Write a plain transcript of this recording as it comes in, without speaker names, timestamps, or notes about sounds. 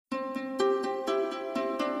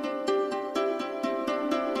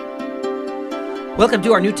Welcome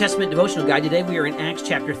to our New Testament devotional guide. Today we are in Acts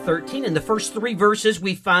chapter 13. In the first 3 verses,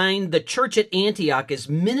 we find the church at Antioch is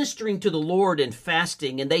ministering to the Lord and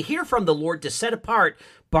fasting, and they hear from the Lord to set apart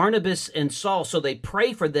Barnabas and Saul. So they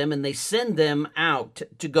pray for them and they send them out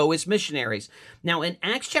to go as missionaries. Now in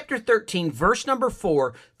Acts chapter 13, verse number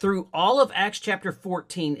 4, through all of Acts chapter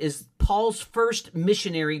 14 is Paul's first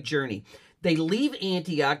missionary journey. They leave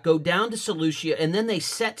Antioch, go down to Seleucia, and then they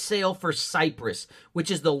set sail for Cyprus, which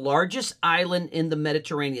is the largest island in the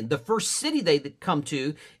Mediterranean. The first city they come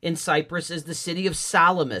to in Cyprus is the city of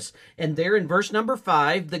Salamis. And there in verse number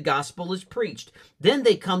 5, the gospel is preached. Then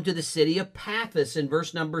they come to the city of Paphos in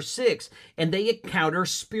verse number 6, and they encounter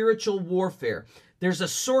spiritual warfare. There's a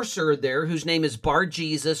sorcerer there whose name is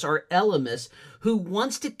Bar-Jesus or Elymas, who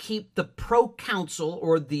wants to keep the proconsul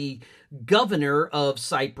or the governor of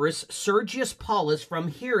Cyprus, Sergius Paulus, from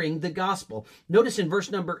hearing the gospel. Notice in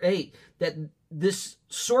verse number 8 that this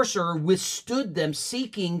sorcerer withstood them,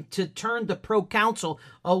 seeking to turn the proconsul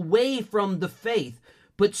away from the faith.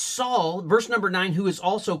 But Saul, verse number 9, who is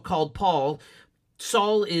also called Paul,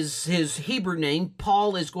 Saul is his Hebrew name.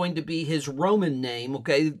 Paul is going to be his Roman name,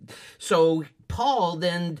 okay? So Paul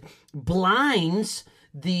then blinds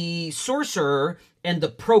the sorcerer, and the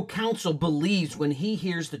proconsul believes when he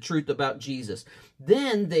hears the truth about Jesus.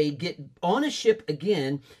 Then they get on a ship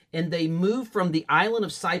again, and they move from the island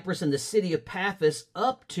of Cyprus and the city of Paphos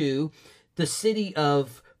up to the city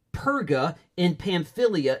of Perga in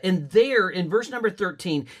Pamphylia. And there in verse number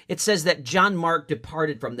 13, it says that John Mark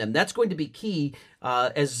departed from them. That's going to be key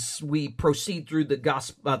as we proceed through the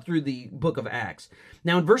gospel, through the book of Acts.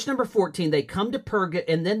 Now in verse number 14, they come to Perga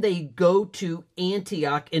and then they go to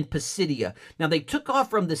Antioch in Pisidia. Now they took off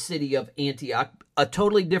from the city of Antioch, a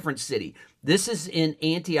totally different city. This is in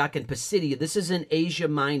Antioch in Pisidia. This is in Asia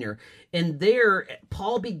Minor. And there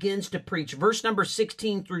Paul begins to preach. Verse number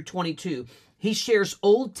 16 through 22. He shares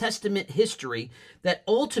Old Testament history that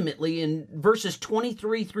ultimately in verses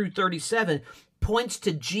 23 through 37 points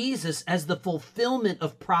to Jesus as the fulfillment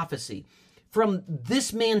of prophecy. From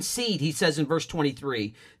this man's seed, he says in verse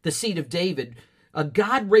 23, the seed of David,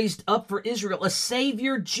 God raised up for Israel a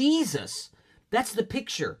Savior, Jesus. That's the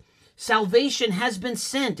picture. Salvation has been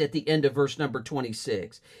sent at the end of verse number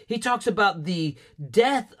 26. He talks about the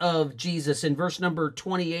death of Jesus in verse number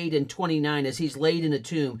 28 and 29 as he's laid in a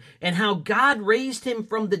tomb, and how God raised him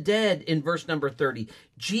from the dead in verse number 30.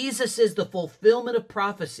 Jesus is the fulfillment of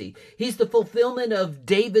prophecy. He's the fulfillment of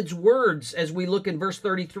David's words as we look in verse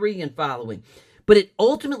 33 and following. But it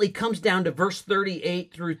ultimately comes down to verse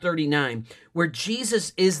 38 through 39, where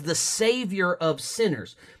Jesus is the Savior of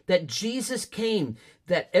sinners, that Jesus came,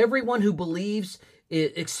 that everyone who believes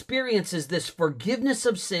experiences this forgiveness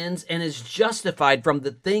of sins and is justified from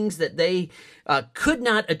the things that they could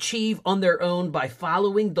not achieve on their own by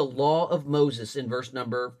following the law of Moses in verse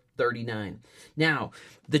number 39. Now,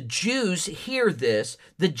 the Jews hear this.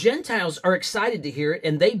 The Gentiles are excited to hear it,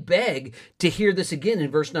 and they beg to hear this again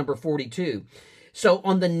in verse number 42. So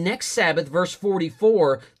on the next Sabbath, verse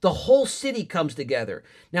 44, the whole city comes together.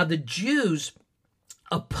 Now, the Jews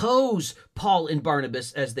oppose Paul and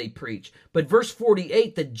Barnabas as they preach. But verse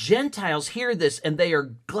 48, the Gentiles hear this and they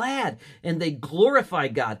are glad and they glorify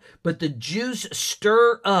God. But the Jews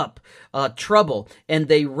stir up trouble and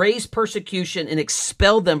they raise persecution and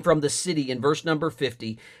expel them from the city in verse number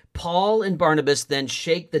 50. Paul and Barnabas then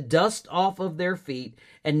shake the dust off of their feet.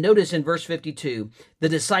 And notice in verse 52, the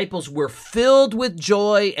disciples were filled with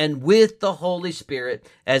joy and with the Holy Spirit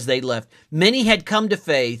as they left. Many had come to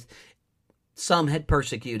faith. Some had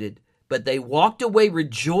persecuted, but they walked away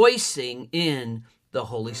rejoicing in the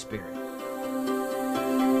Holy Spirit.